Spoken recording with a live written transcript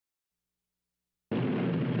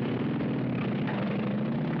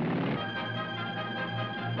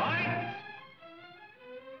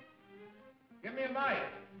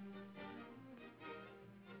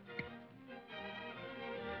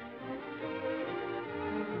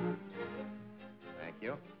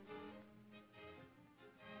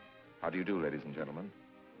How do you do, ladies and gentlemen?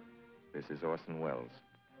 This is Orson Welles.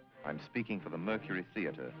 I'm speaking for the Mercury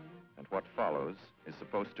Theater, and what follows is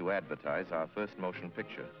supposed to advertise our first motion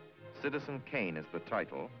picture. Citizen Kane is the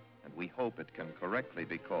title, and we hope it can correctly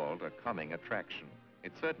be called a coming attraction.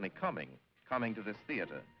 It's certainly coming to this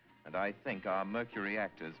theater, and I think our Mercury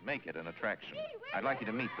actors make it an attraction. I'd like you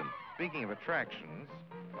to meet them. Speaking of attractions,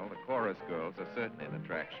 well, the chorus girls are certainly an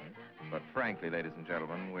attraction, but frankly, ladies and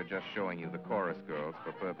gentlemen, we're just showing you the chorus girls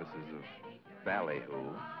for purposes of ballyhoo.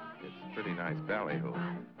 It's pretty nice ballyhoo.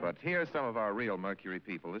 But here's some of our real Mercury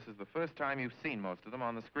people. This is the first time you've seen most of them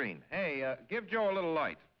on the screen. Hey, give Joe a little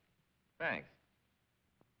light. Thanks.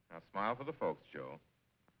 Now smile for the folks, Joe.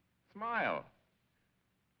 Smile.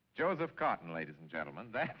 Joseph Cotton, ladies and gentlemen.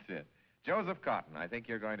 That's it. Joseph Cotton. I think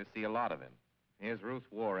you're going to see a lot of him. Here's Ruth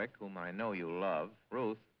Warwick, whom I know you love.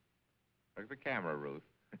 Ruth. Look at the camera, Ruth.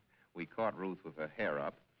 We caught Ruth with her hair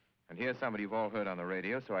up. And here's somebody you've all heard on the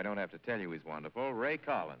radio, so I don't have to tell you he's wonderful. Ray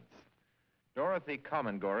Collins. Dorothy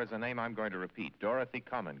Comingore is a name I'm going to repeat. Dorothy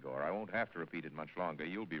Comingore. I won't have to repeat it much longer.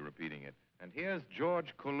 You'll be repeating it. And here's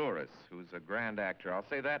George Coulouris, who's a grand actor. I'll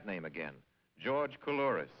say that name again. George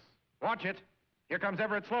Coulouris. Watch it. Here comes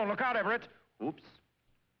Everett Sloane. Look out, Everett. Oops.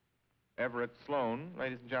 Everett Sloane,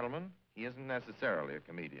 ladies and gentlemen. He isn't necessarily a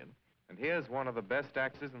comedian. And here's one of the best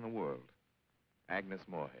actors in the world, Agnes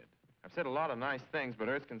Moorehead. I've said a lot of nice things, but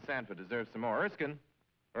Erskine Sanford deserves some more.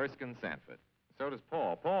 Erskine Sanford. So does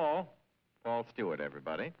Paul. Paul Stewart,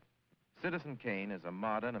 everybody. Citizen Kane is a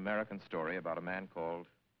modern American story about a man called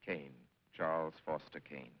Kane, Charles Foster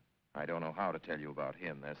Kane. I don't know how to tell you about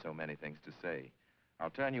him. There's so many things to say. I'll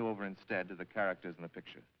turn you over instead to the characters in the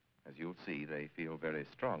picture. As you'll see, they feel very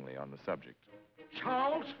strongly on the subject.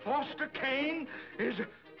 Charles Foster Kane is...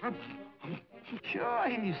 Sure,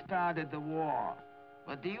 he started the war.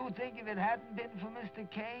 But do you think if it hadn't been for Mr.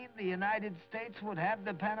 Kane, the United States would have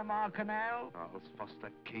the Panama Canal? Charles Foster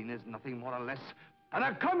Kane is nothing more or less than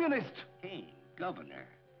a communist. Kane, governor.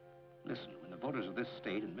 Listen, when the voters of this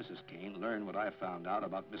state and Mrs. Kane learn what I found out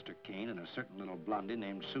about Mr. Kane and a certain little blondie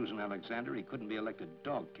named Susan Alexander, he couldn't be elected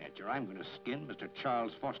dog catcher. I'm going to skin Mr.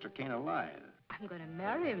 Charles Foster Kane alive. I'm going to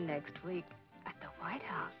marry him next week at the White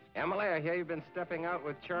House. Emily, I hear you've been stepping out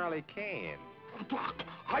with Charlie Kane.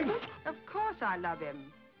 Of course I love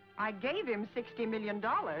him. I gave him $60 million.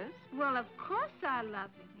 Well, of course I love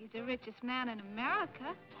him. He's the richest man in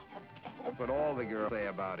America. That's what all the girls say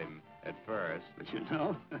about him at first. But you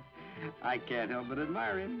know, I can't help but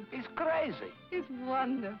admire him. He's crazy. He's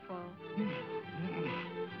wonderful.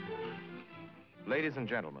 Ladies and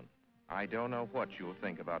gentlemen, I don't know what you'll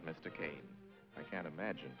think about Mr. Kane. I can't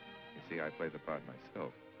imagine. You see, I play the part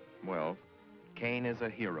myself. Well, Kane is a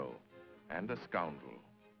hero and a scoundrel,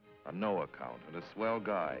 a no-account and a swell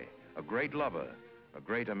guy, a great lover, a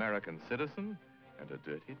great American citizen, and a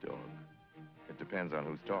dirty dog. It depends on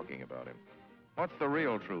who's talking about him. What's the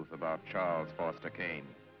real truth about Charles Foster Kane?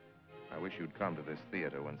 I wish you'd come to this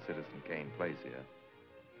theater when Citizen Kane plays here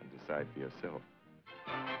and decide for yourself.